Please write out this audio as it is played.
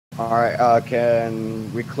Alright,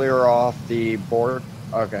 can we clear off the board?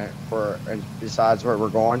 Okay, and besides where we're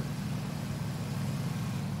going?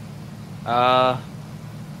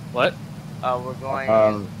 What? We're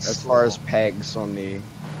going as far as pegs on the...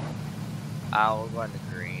 we're going to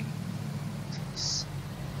green.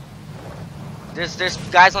 There's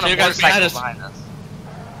guys on a motorcycle behind us.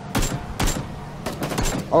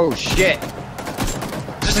 Oh shit!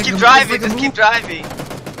 Just keep driving, just keep driving.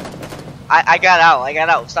 I got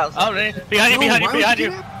out, stop. Oh, behind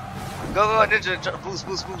you. Go, ninja, boost.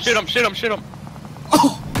 Shoot him.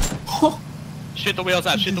 Oh! Shoot the wheels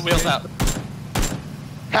out,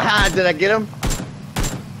 Haha, did I get him?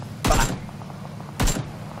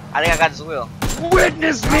 I think I got his wheel.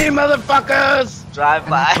 Witness me, motherfuckers! Drive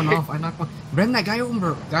by. I knocked one. Run that guy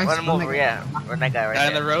over, guys. Run him over, yeah. Run that guy right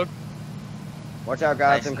there. Guy on the road. Watch out,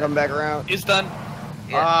 guys, and come back around. He's done.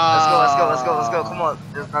 Yeah, let's go. Come on.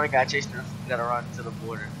 There's another guy chasing us. We gotta run to the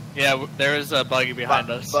border. Yeah, there is a buggy behind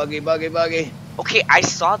us. Buggy. Okay, I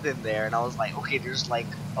saw them there, and I was like, okay, there's like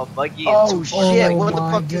a buggy. Oh shit! What the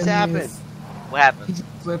fuck just happened? What happened? He just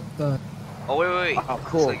flipped the... Oh wait. Oh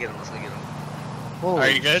cool. Let's go get him. Holy Are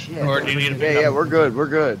you good? shit. Or do you need to Yeah, we're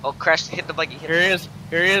good. Oh, crash! Hit the buggy. Here he is.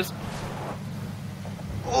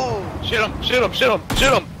 Oh! Shoot him.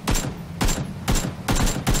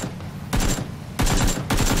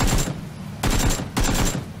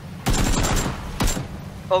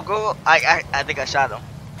 Oh, go! I think I shot him.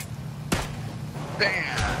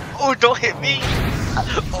 Bam! Oh, don't hit me!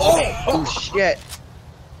 Oh shit!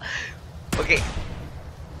 Okay.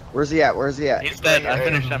 Where's he at? He's dead. I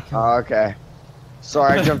finished him. Oh, okay.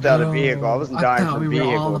 Sorry, I jumped out of the vehicle. I wasn't dying from we were all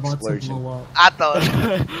vehicle about to explosion. blow up. I thought.